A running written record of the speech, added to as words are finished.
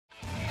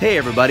Hey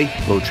everybody,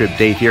 Road Trip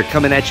Dave here,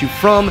 coming at you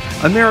from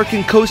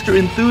American Coaster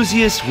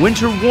Enthusiast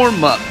Winter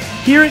Warm-Up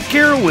here at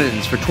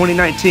Carowinds for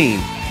 2019.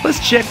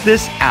 Let's check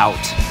this out.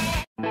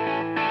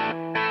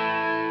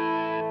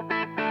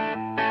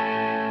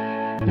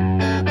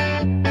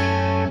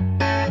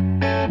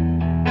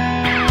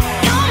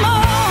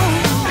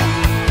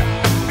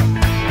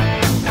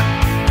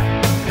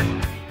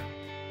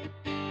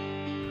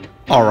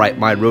 Alright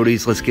my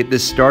roadies, let's get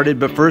this started,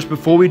 but first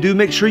before we do,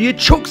 make sure you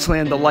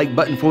chokeslam the like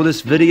button for this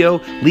video,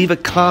 leave a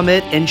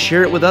comment, and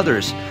share it with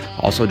others.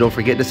 Also, don't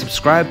forget to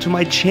subscribe to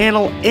my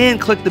channel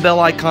and click the bell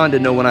icon to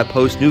know when I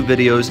post new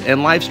videos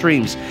and live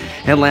streams.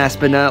 And last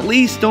but not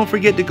least, don't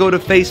forget to go to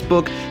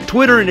Facebook,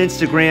 Twitter, and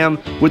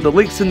Instagram with the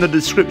links in the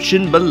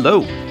description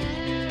below.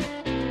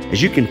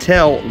 As you can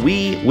tell,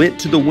 we went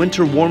to the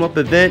winter warm-up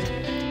event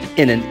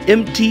in an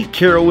empty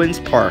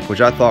Carowinds Park, which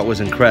I thought was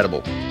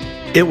incredible.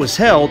 It was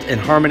held in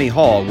Harmony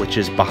Hall, which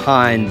is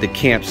behind the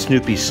Camp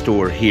Snoopy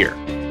store here.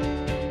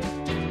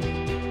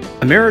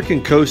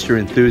 American Coaster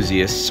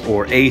Enthusiasts,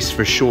 or ACE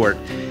for short,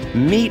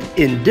 meet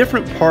in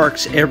different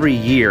parks every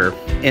year,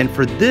 and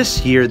for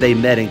this year they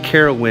met in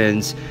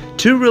Carowinds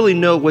to really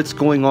know what's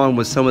going on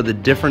with some of the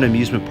different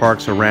amusement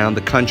parks around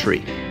the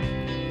country.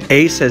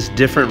 ACE has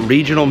different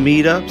regional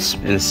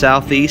meetups in the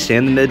Southeast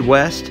and the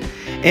Midwest,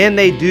 and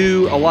they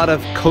do a lot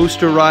of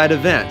coaster ride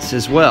events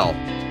as well.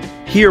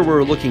 Here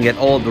we're looking at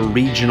all the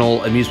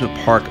regional amusement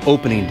park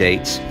opening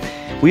dates.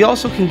 We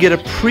also can get a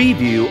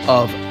preview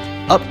of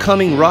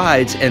upcoming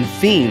rides and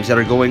themes that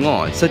are going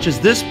on, such as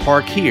this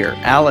park here,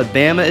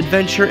 Alabama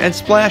Adventure and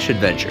Splash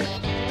Adventure.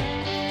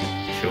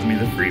 Show me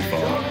the free fall.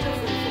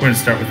 We're going to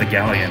start with the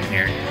galleon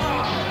here.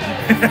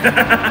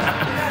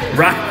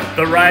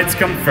 The rides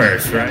come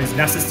first, right? It's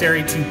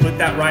necessary to put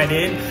that ride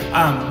in.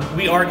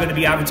 We are going to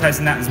be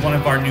advertising that as one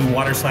of our new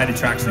water slide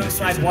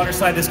attractions. Water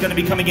slide that's going to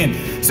be coming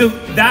in. So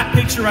that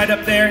picture right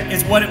up there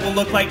is what it will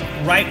look like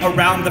right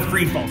around the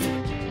free fall.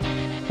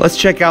 Let's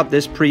check out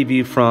this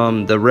preview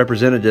from the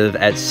representative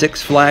at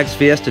Six Flags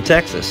Fiesta,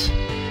 Texas.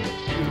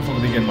 Beautiful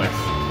to begin with.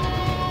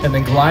 And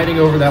then gliding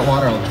over that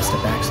water, I'll just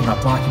step back so I'm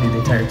not blocking you the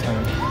entire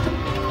time.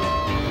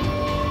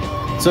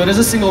 So it is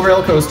a single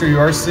rail coaster. You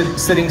are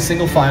sitting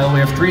single file. We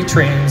have 3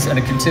 trains and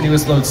a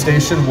continuous load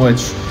station, which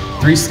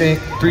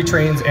three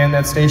trains and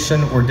that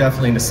station were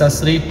definitely a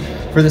necessity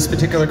for this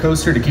particular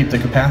coaster to keep the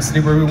capacity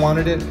where we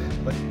wanted it.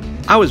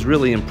 I was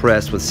really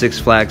impressed with Six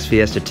Flags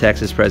Fiesta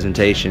Texas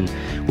presentation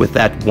with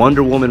that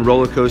Wonder Woman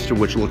roller coaster,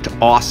 which looked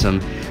awesome.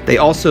 They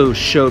also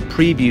showed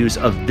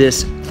previews of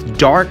this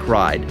dark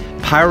ride,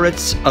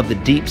 Pirates of the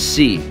Deep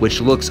Sea, which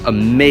looks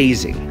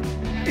amazing,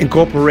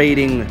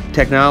 incorporating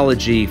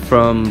technology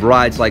from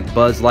rides like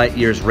Buzz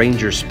Lightyear's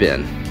Ranger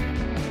Spin.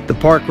 The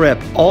park rep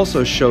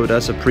also showed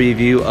us a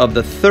preview of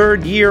the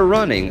 3rd year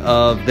running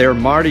of their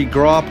Mardi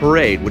Gras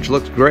parade, which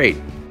looks great.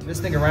 This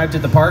thing arrived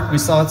at the park, we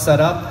saw it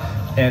set up,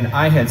 and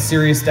I had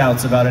serious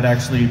doubts about it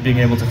actually being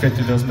able to fit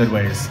through those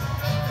midways.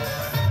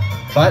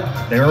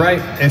 But they were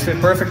right, it fit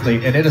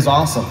perfectly, and it is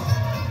awesome.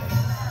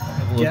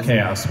 A little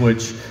chaos,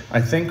 which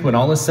I think when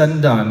all is said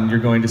and done, you're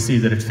going to see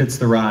that it fits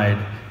the ride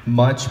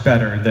much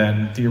better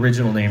than the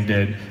original name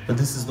did. But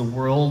this is the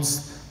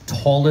world's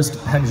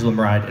tallest pendulum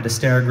ride at a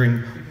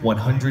staggering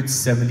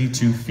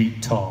 172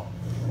 feet tall.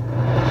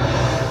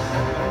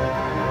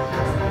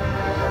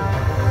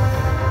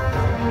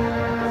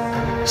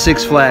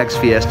 Six Flags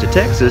Fiesta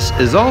Texas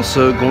is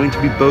also going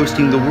to be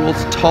boasting the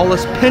world's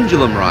tallest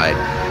pendulum ride,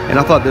 and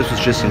I thought this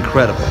was just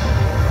incredible.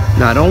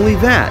 Not only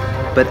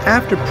that, but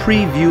after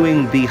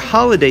previewing the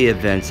holiday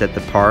events at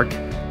the park,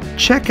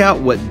 check out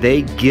what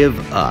they give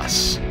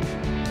us.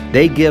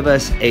 They give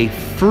us a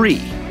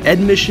free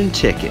admission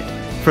ticket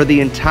for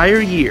the entire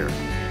year,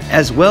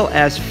 as well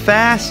as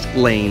fast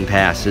lane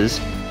passes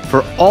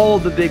for all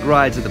the big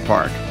rides at the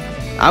park.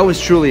 I was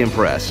truly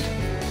impressed.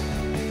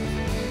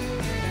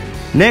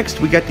 Next,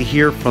 we got to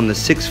hear from the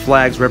Six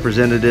Flags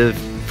representative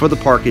for the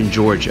park in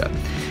Georgia.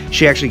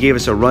 She actually gave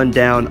us a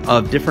rundown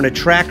of different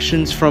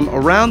attractions from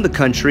around the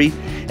country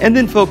and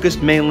then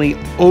focused mainly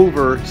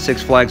over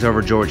Six Flags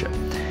over Georgia.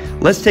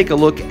 Let's take a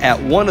look at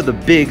one of the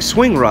big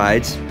swing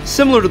rides,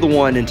 similar to the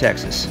one in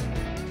Texas.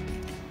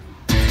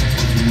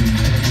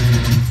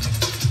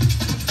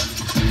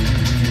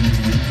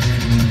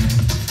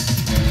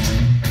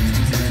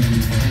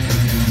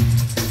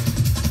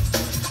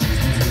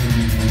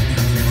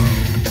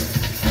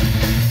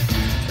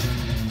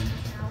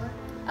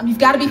 You've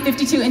got to be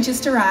 52 inches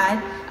to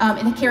ride,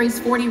 and it carries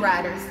 40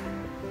 riders.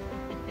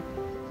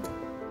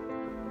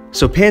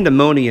 So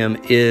Pandemonium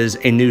is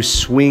a new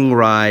swing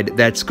ride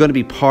that's going to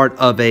be part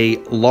of a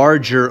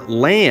larger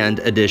land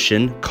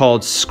edition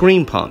called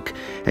Scream Punk.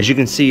 As you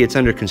can see, it's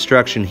under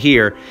construction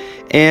here,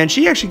 and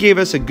she actually gave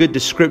us a good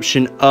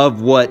description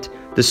of what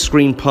the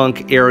Scream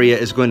Punk area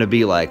is going to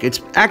be like.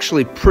 It's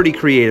actually pretty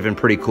creative and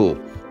pretty cool.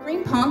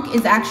 Scream Punk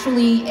is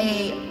actually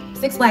a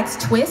Six Flags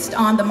twist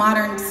on the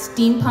modern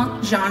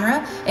steampunk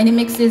genre, and it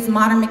mixes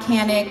modern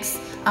mechanics,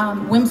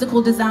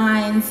 whimsical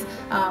designs,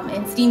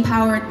 and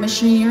steam-powered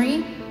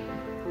machinery.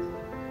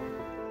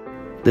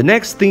 The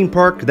next theme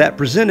park that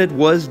presented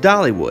was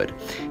Dollywood.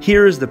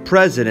 Here is the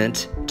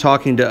president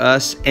talking to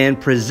us and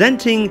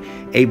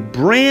presenting a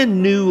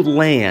brand new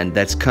land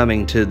that's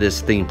coming to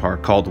this theme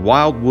park called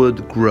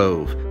Wildwood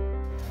Grove.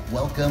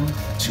 Welcome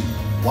to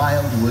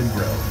Wildwood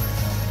Grove.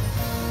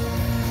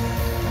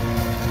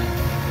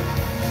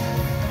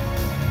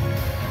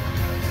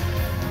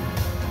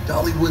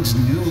 Dollywood's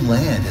new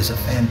land is a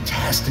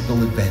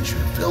fantastical adventure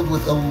filled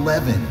with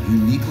 11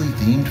 uniquely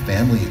themed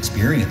family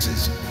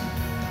experiences.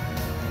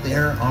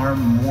 There are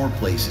more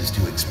places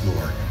to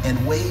explore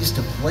and ways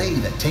to play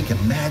that take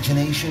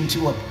imagination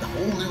to a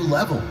whole new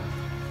level.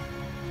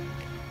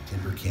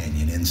 Timber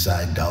Canyon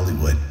inside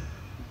Dollywood.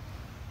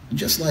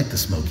 Just like the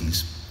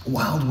Smokies,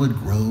 Wildwood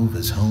Grove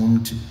is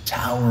home to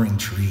towering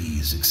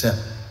trees, except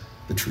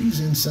the trees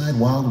inside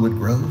Wildwood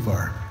Grove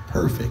are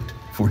perfect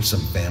for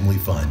some family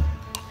fun.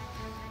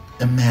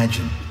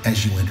 Imagine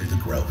as you enter the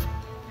grove,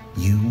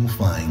 you will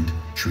find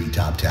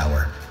Treetop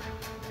Tower.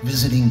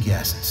 Visiting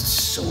guests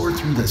soar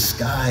through the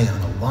sky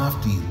on a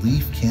lofty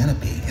leaf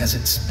canopy as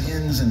it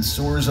spins and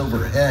soars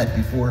overhead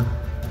before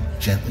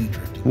gently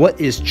drifting. What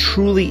is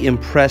truly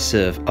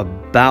impressive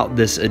about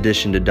this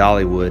addition to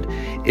Dollywood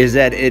is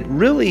that it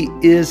really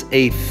is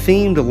a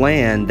themed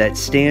land that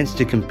stands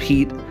to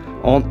compete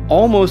on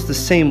almost the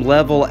same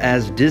level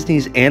as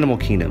Disney's Animal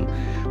Kingdom,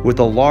 with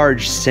a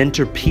large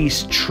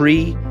centerpiece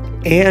tree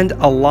and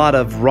a lot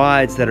of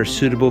rides that are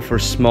suitable for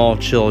small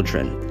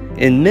children.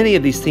 In many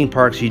of these theme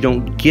parks, you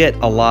don't get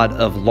a lot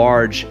of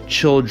large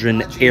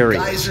children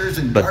areas,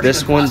 but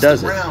this one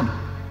does it.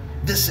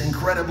 This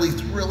incredibly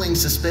thrilling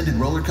suspended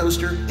roller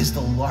coaster is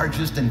the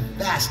largest and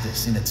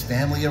fastest in its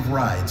family of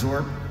rides,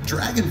 or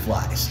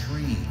dragonflies.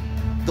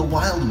 The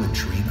Wildwood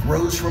tree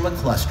grows from a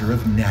cluster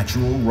of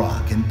natural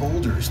rock and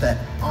boulders that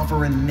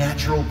offer a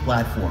natural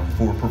platform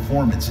for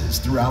performances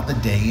throughout the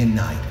day and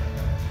night.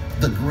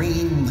 The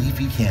green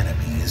leafy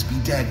canopy is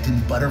bedecked in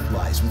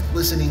butterflies with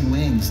glistening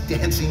wings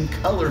dancing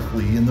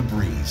colorfully in the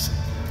breeze.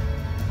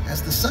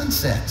 As the sun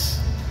sets,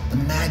 the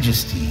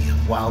majesty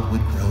of Wildwood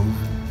Grove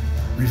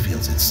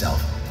reveals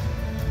itself.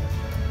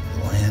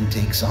 The land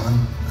takes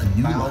on a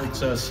new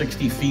life. It's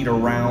 60 feet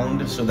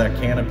around, so that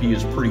canopy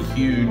is pretty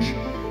huge.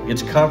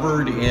 It's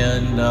covered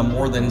in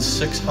more than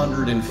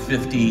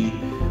 650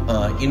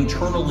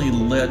 internally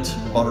lit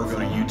butterflies. Go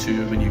to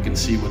YouTube and you can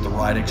see what the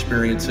ride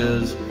experience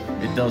is.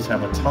 It does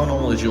have a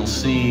tunnel, as you'll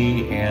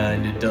see,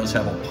 and it does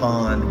have a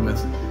pond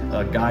with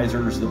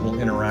geysers that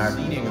will interact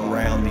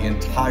around the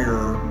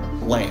entire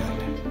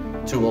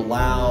land to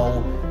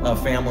allow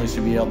families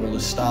to be able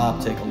to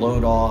stop, take a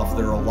load off.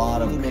 There are a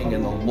lot of theming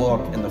in the look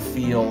and the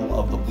feel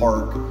of the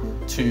park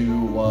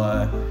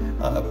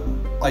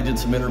I did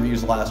some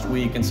interviews last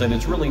week and said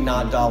it's really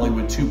not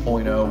Dollywood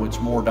 2.0, it's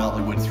more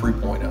Dollywood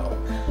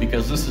 3.0,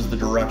 because this is the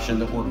direction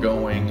that we're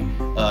going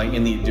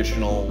in the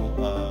additional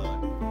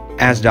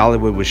As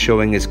Dollywood was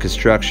showing its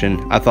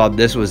construction, I thought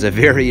this was a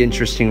very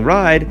interesting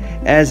ride,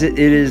 as it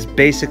is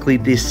basically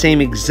the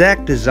same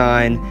exact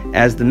design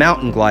as the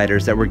mountain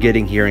gliders that we're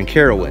getting here in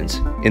Carowinds,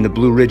 in the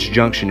Blue Ridge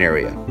Junction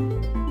area.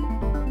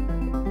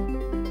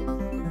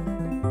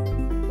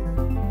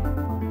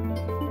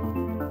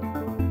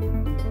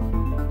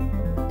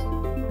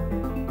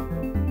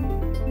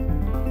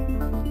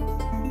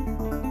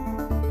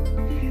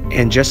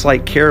 And just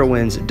like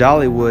Carowinds,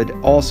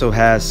 Dollywood also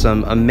has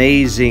some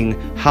amazing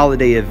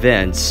holiday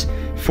events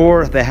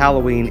for the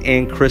Halloween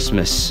and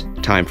Christmas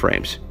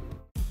timeframes.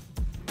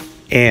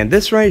 And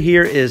this right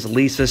here is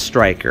Lisa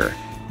Stryker,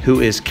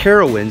 who is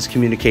Carowinds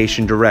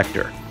Communication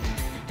Director.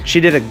 She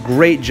did a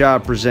great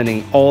job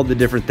presenting all the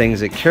different things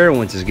that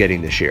Carowinds is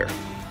getting this year.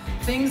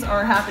 Things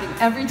are happening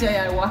every day.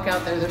 I walk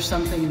out there's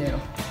something new.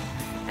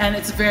 And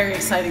it's very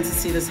exciting to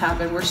see this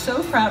happen. We're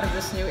so proud of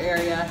this new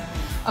area.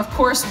 Of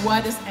course,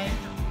 what is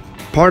anchored?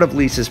 Part of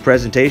Lisa's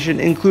presentation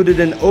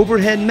included an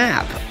overhead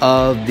map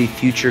of the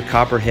future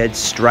Copperhead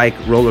Strike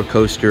roller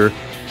coaster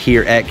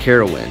here at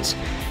Carowinds.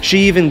 She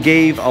even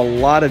gave a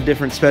lot of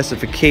different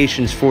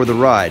specifications for the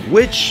ride,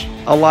 which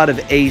a lot of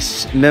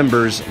ACE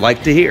members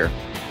like to hear.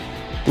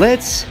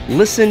 Let's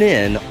listen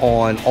in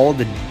on all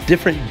the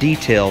different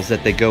details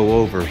that they go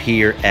over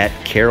here at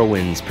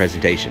Carowinds'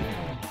 presentation.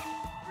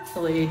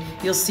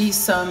 You'll see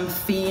some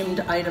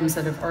themed items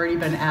that have already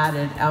been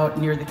added out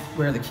near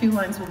where the queue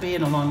lines will be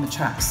and along the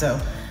track. So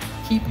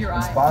keep your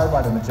eye. Inspired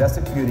by the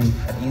majestic beauty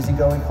and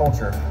easygoing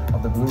culture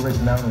of the Blue Ridge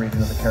Mountain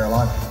region of the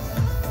Carolinas.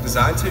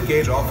 Designed to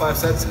engage all five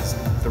senses,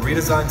 the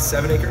redesigned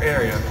 7-acre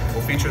area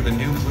will feature the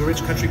new Blue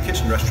Ridge Country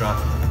Kitchen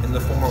restaurant in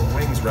the former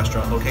Wings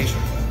restaurant location.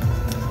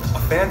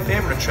 A fan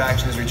favorite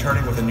attraction is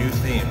returning with a new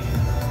theme.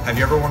 Have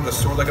you ever wanted to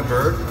soar like a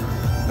bird?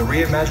 The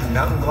reimagined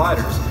Mountain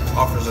Gliders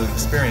offers an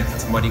experience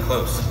that's mighty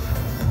close.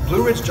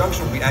 Blue Ridge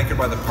Junction will be anchored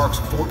by the park's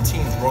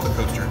 14th roller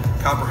coaster,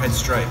 Copperhead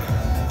Strike,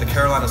 the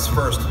Carolina's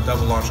first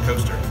double-launch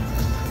coaster.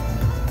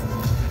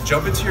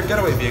 Jump into your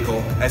getaway vehicle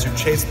as you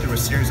chase through a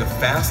series of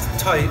fast,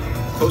 tight,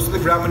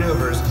 close-to-the-ground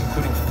maneuvers,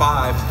 including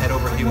 5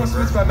 head-over-heel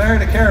inversions. By Mary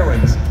to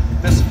Carowinds,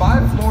 this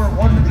 5-floor,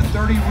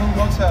 130-room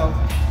hotel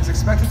is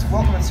expected to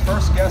welcome its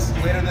first guests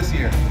later this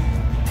year.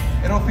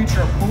 It'll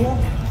feature a pool,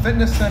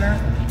 fitness center,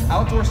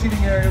 outdoor seating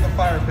area with a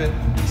fire pit,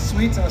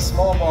 suites, and a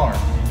small bar,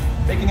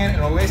 making it an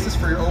oasis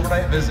for your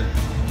overnight visit.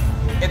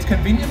 Its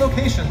convenient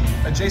location,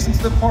 adjacent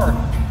to the park,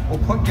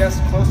 will put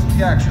guests close to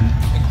the action,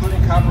 including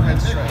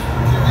Copperhead Strike.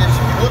 If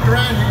you look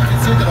around here, you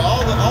can see that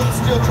all the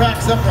steel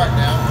track's up right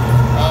now.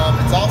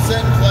 It's all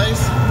set in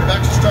place. We've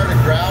actually started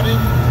grouting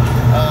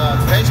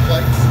base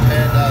plates,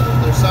 and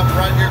there's some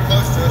right here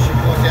close to us you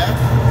can look at.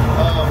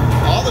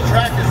 All the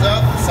track is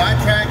up, the side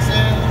track's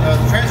in, the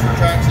transfer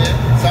track's in,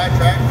 side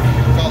track,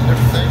 people call it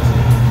different things.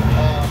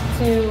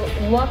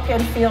 To look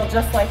and feel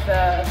just like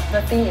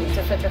the theme,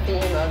 to fit the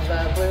theme of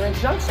the Blue Ridge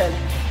Junction.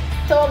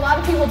 So a lot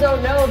of people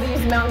don't know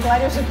these mountain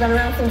gliders have been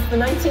around since the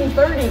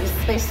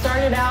 1930s. They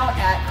started out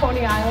at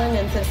Coney Island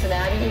in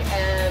Cincinnati,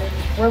 and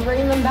we're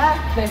bringing them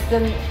back. They've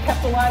been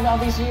kept alive all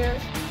these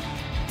years.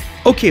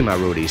 Okay, my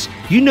roadies,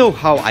 you know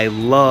how I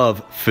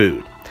love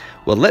food.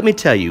 Well, let me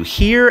tell you,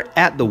 here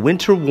at the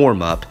winter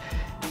warm-up,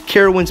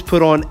 Carowinds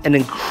put on an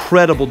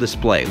incredible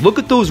display. Look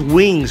at those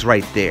wings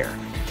right there,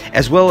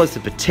 as well as the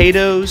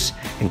potatoes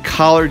and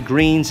collard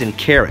greens and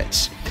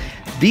carrots.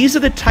 These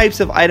are the types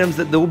of items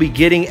that they'll be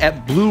getting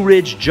at Blue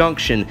Ridge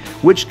Junction,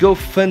 which go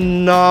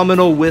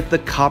phenomenal with the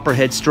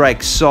Copperhead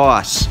Strike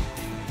sauce.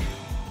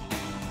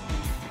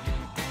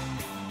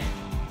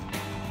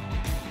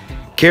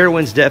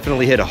 Carowinds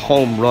definitely hit a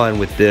home run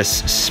with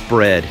this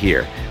spread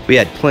here. We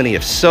had plenty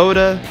of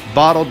soda,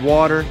 bottled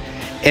water,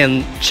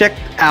 and check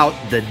out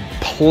the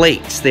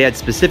plates. They had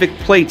specific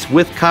plates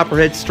with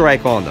Copperhead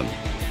Strike on them.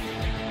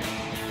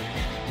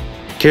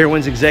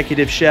 Carowinds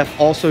executive chef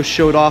also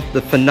showed off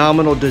the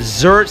phenomenal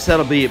desserts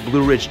that'll be at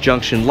Blue Ridge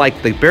Junction,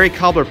 like the berry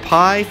cobbler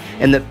pie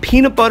and the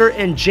peanut butter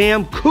and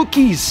jam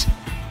cookies.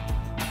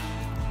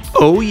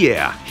 Oh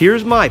yeah,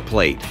 here's my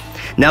plate.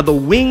 Now the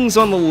wings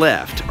on the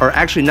left are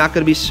actually not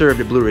going to be served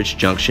at Blue Ridge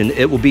Junction.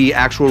 It will be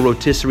actual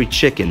rotisserie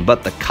chicken,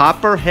 but the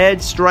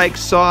Copperhead Strike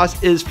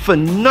sauce is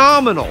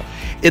phenomenal.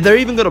 They're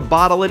even going to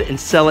bottle it and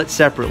sell it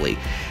separately.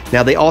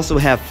 Now they also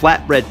have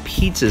flatbread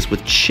pizzas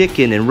with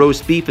chicken and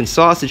roast beef and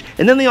sausage,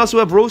 and then they also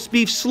have roast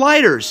beef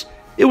sliders.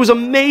 It was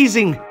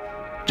amazing.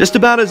 Just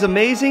about as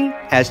amazing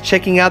as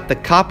checking out the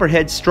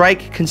Copperhead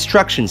Strike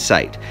construction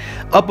site.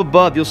 Up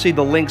above, you'll see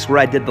the links where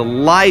I did the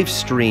live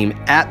stream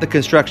at the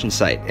construction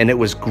site, and it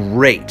was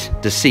great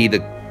to see the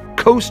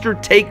coaster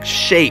take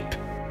shape.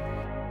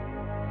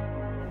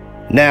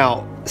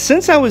 Now,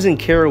 since I was in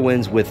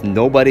Carowinds with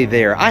nobody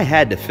there, I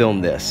had to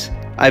film this.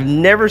 I've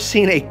never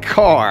seen a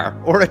car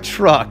or a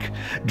truck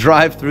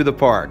drive through the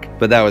park,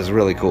 but that was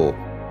really cool.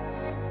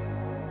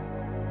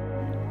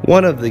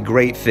 One of the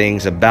great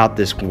things about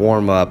this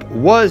warm-up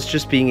was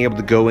just being able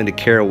to go into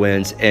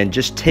Carowinds and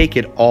just take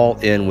it all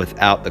in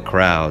without the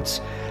crowds.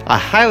 I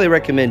highly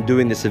recommend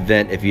doing this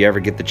event if you ever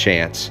get the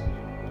chance.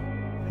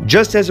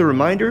 Just as a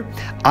reminder,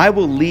 I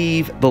will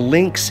leave the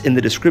links in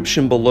the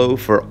description below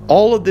for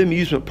all of the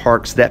amusement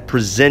parks that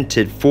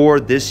presented for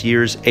this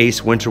year's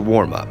ACE Winter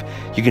Warm-Up.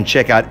 You can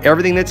check out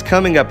everything that's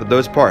coming up at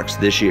those parks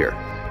this year.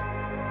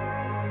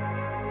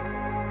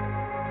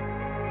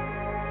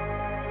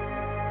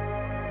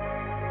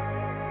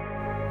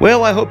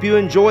 Well, I hope you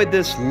enjoyed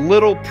this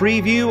little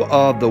preview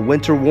of the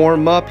winter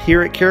warm-up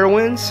here at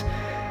Carowinds.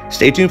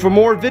 Stay tuned for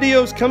more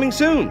videos coming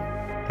soon.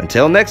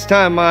 Until next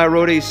time, my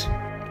roadies,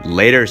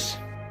 laters.